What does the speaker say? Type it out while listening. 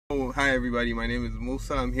Oh, hi everybody, my name is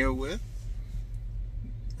Musa. I'm here with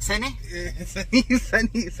Sunny?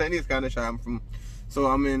 Sunny's kind of shy.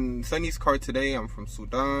 I'm in Sunny's car today. I'm from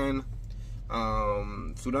Sudan.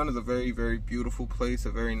 Sudan is a very, very beautiful place,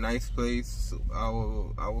 a very nice place.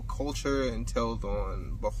 Our culture entails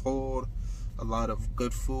on behold a lot of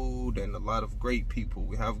good food and a lot of great people.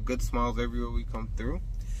 We have good smiles everywhere we come through.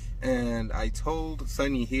 And I told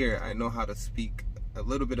Sunny here I know how to speak a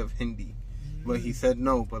little bit of Hindi. But he said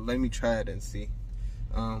no, but let me try it and see.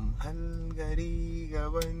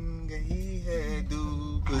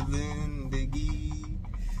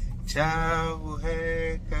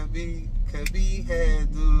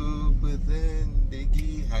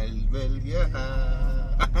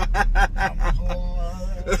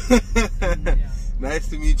 Nice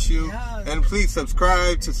to meet you. Yeah. And please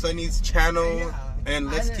subscribe to Sunny's channel. Yeah.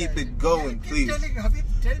 And let's keep it going, please. Habib,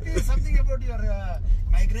 tell me something about your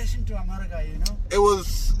migration to America, you know? I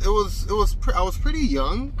was pretty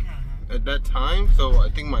young at that time, so I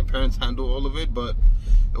think my parents handled all of it, but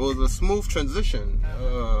it was a smooth transition.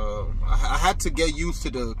 I had to get used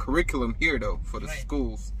to the curriculum here though for the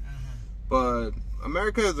schools. But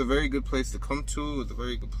America is a very good place to come to. It's a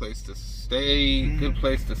very good place to stay, good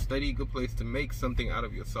place to study, good place to make something out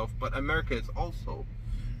of yourself. But America is also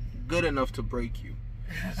good enough to break you.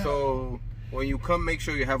 So when you come, make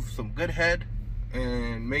sure you have some good head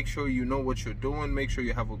and make sure you know what you're doing, make sure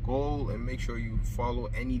you have a goal, and make sure you follow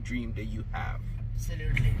any dream that you have.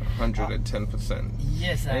 Absolutely. 110%.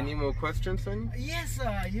 Yes. Any more questions, Sunny? Yes,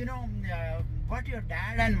 you know, what your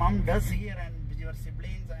dad and mom does here and with your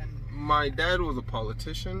siblings and... My dad was a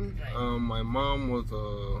politician. Right. My mom was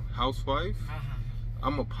a housewife.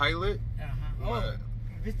 I'm a pilot. Oh,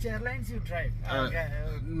 which airlines you drive?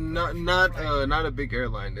 Not a big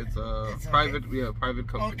airline. It's a private, okay. Private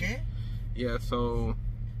company. Okay. Yeah, so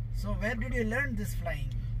where did you learn this flying?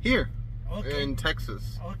 here, Okay. in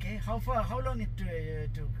Texas. Okay. How long it took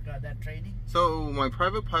that training? So my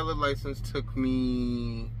private pilot license took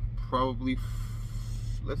me probably,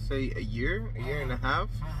 let's say, a year and a half,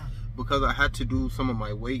 because I had to do some of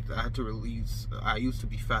my weight. I had to release. I used to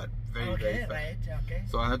be fat, very fat. Right. Okay.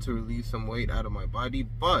 So I had to release some weight out of my body,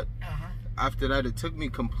 but after that, it took me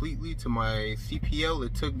completely to my CPL.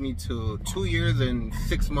 It took me to 2 years and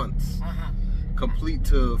 6 months, complete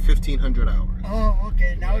to 1,500 hours. Oh,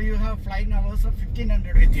 okay. Now you have flying hours of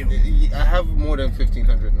 1,500 with you. I have more than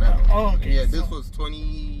 1,500 now. Oh, okay. Yeah, this was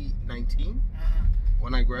 2019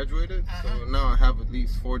 when I graduated. So now I have at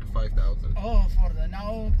least 4,000 to 5,000. Oh, for the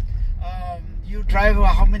now, you drive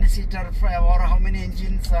how many seater or how many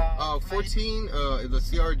engines? 14 is a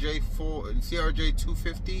CRJ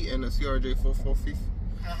 250 and a CRJ 450.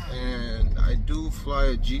 And I do fly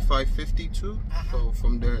a G550 too, so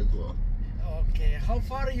from there as well. Okay, how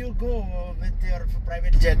far you go with your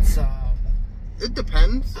private jets? It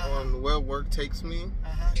depends on where work takes me.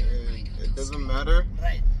 It doesn't matter.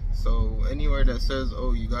 Right. So anywhere that says,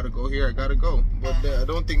 oh, you gotta go here, I gotta go. But I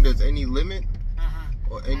don't think there's any limit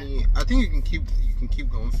or any. I think you can keep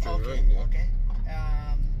going straight, Okay. right? Yeah. Okay.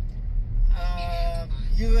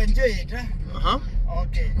 You enjoy it, huh?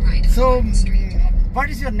 Okay. So, what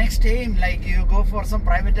is your next aim? Like you go for some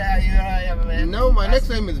private? No, my next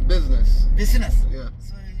aim is business. Business. Yeah.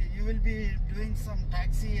 So you will be doing some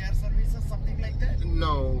taxi air services, something like that.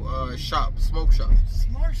 No, smoke shop.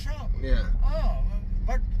 Small shop. Yeah. Oh,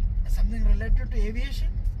 but something related to aviation?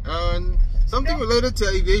 Something related to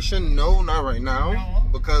aviation? No, not right now, No.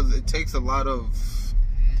 because it takes a lot of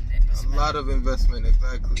investment,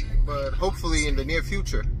 exactly. But hopefully in the near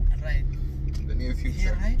future. Right. In the near future.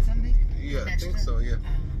 Here, right? Something. Yeah, I think so. Yeah.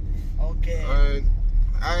 Okay.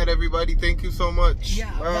 All right, everybody. Thank you so much.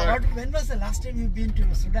 Yeah. But when was the last time you've been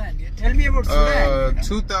to Sudan? You tell me about Sudan.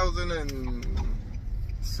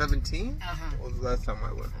 2017 was the last time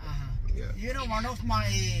I went. Yeah. You know, one of my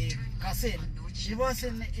cousin, he was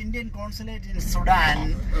in Indian consulate in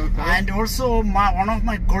Sudan, and also one of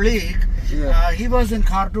my colleague, he was in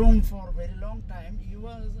Khartoum for a very long time. He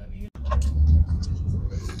was.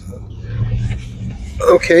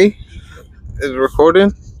 Okay, is it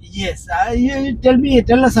recording? Yes. You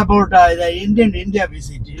tell us about the India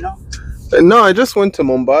visit. You know. No, I just went to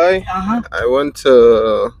Mumbai. I went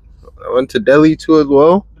to Delhi too as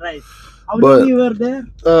well. Right. How long you were there?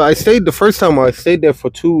 The first time I stayed there for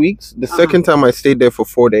 2 weeks. The second time I stayed there for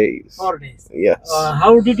 4 days. 4 days. Yes.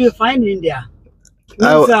 How did you find India?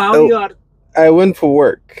 I went for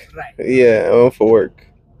work. Right. Yeah, I went for work.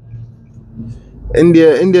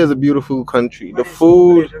 India is a beautiful country. The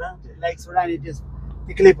food, like Sudan, it is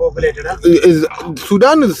thickly populated.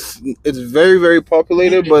 Sudan is very, very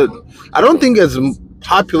populated, but I don't think as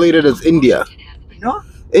populated as India. No?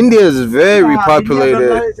 India is very India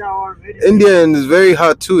populated. is our very India and is very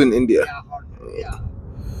hot too in India. yeah.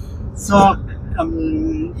 So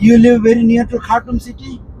you live very near to Khartoum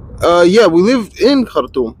city? Yeah, we lived in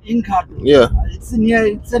Khartoum. In Khartoum. Yeah. It's near.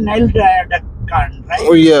 It's a Nile Delta, right?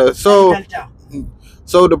 Oh yeah. So Nile Delta.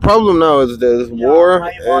 so the problem now is there's war,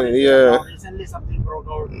 and yeah, Recently something broke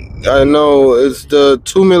out. I know it's the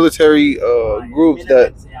two military groups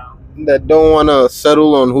that don't want to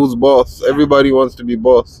settle on who's boss. Everybody wants to be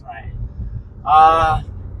boss. Right.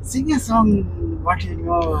 Sing a song. What you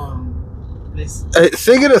know, please.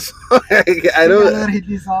 Sing it a song. I don't.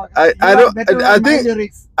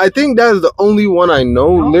 I think that's the only one I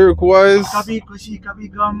know lyric wise. Kabhi Khushi Kabhi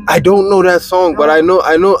Gum. I don't know that song, but I know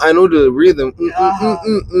the rhythm.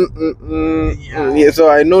 Yeah, so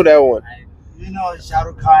I know that one. You know Shah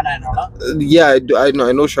Rukh Khan and all. Yeah, I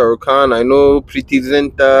know Shah Rukh Khan. I know Preeti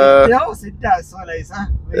Zinta.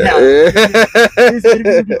 She's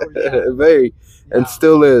very beautiful. Very, and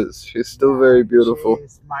still is. She's still very beautiful.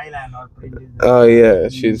 Smile and all. Oh yeah,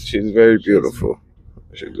 she's very beautiful.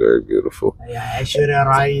 She's very beautiful. Yeah, Aishwarya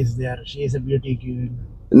Rai is there. She is a beauty queen.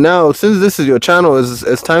 Now, since this is your channel,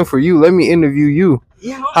 it's time for you. Let me interview you.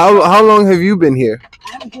 Yeah. How long have you been here?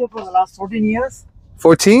 I'm here for the last 14 years.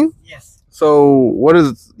 14? Yes. So, what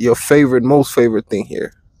is your most favorite thing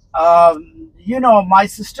here? You know, my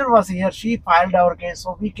sister was here. She filed our case,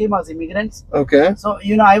 so we came as immigrants. Okay. So,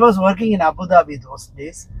 you know, I was working in Abu Dhabi those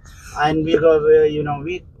days, and we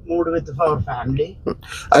moved with our family.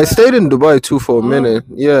 I stayed in Dubai too for a minute.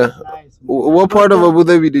 Yeah. Nice. What part of Abu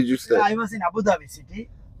Dhabi did you stay? I was in Abu Dhabi city.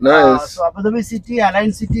 Nice. So Abu Dhabi city,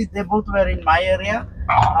 Align city, they both were in my area.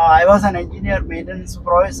 I was an engineer, maintenance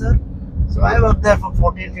supervisor. So I worked there for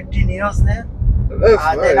 15 years there. That's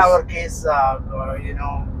nice. Then our case,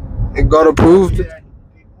 it got approved. We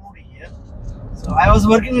moved here. So I was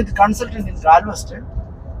working with a consultant in Galveston.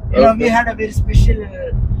 You know, we had a very special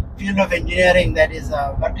field of engineering, that is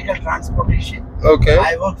vertical transportation. Okay.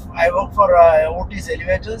 I work for Otis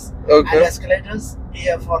elevators and escalators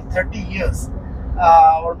here for 30 years.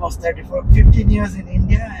 Almost 15 years in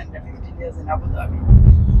India and 15 years in Abu Dhabi.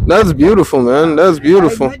 That's beautiful, man. That's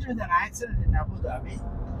beautiful. I met with an accident in Abu Dhabi,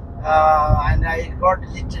 and I got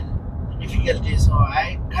little difficulty, so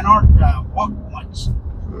I cannot walk much.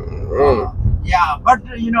 Yeah, but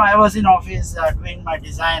you know, I was in office doing my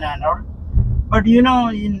design and all. But you know,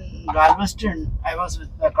 in Galveston, I was with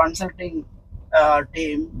the consulting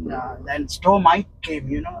team. Then Stowe Mike came,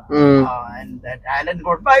 you know, and that island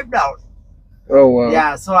got wiped out. Oh wow.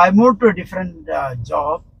 Yeah, so I moved to a different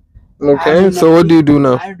job. Okay, so what do you do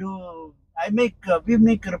now? We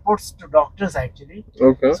make reports to doctors actually.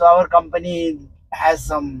 Okay. So our company has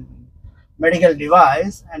some medical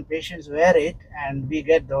device and patients wear it, and we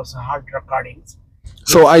get those heart recordings.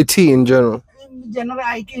 So IT in general? In general,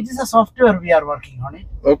 IT, it is a software we are working on it.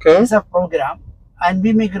 Okay. It's a program, and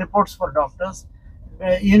we make reports for doctors.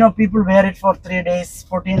 You know, people wear it for 3 days,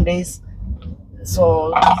 14 days. So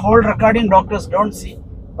the whole recording doctors don't see,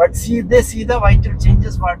 but they see the vital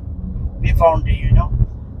changes what we found, you know,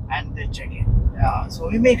 and they check it. So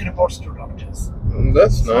we make reports to doctors.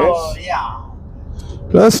 That's nice. So yeah.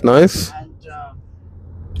 That's nice.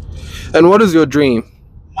 And what is your dream?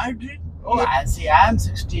 My dream? Oh, I see. I am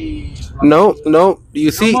 60. No.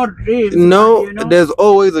 You see, more dreams, no. You know? There's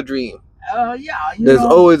always a dream. Yeah. There's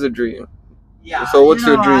always a dream. Yeah. So what's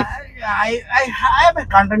your dream? I am a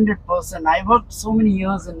contented person. I worked so many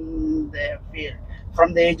years in the field.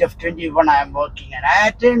 From the age of 21, I am working, and I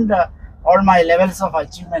attained all my levels of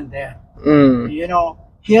achievement there. You know,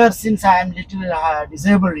 here since I am little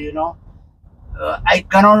disabled, you know, I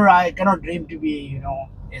cannot dream to be, you know,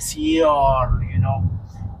 a CEO or, you know,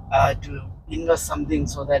 to invest something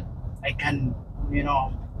so that I can, you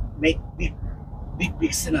know, make big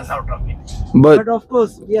business out of it. But of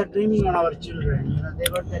course, we are dreaming on our children. You know, they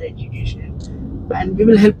got their education, and we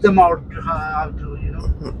will help them out to you know.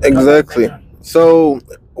 Exactly. So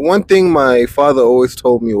one thing my father always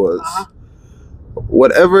told me was,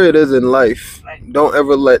 whatever it is in life, don't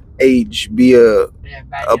ever let age be a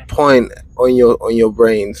point on your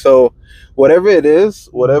brain. So whatever it is,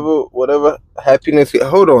 whatever happiness.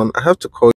 Hold on, I have to call.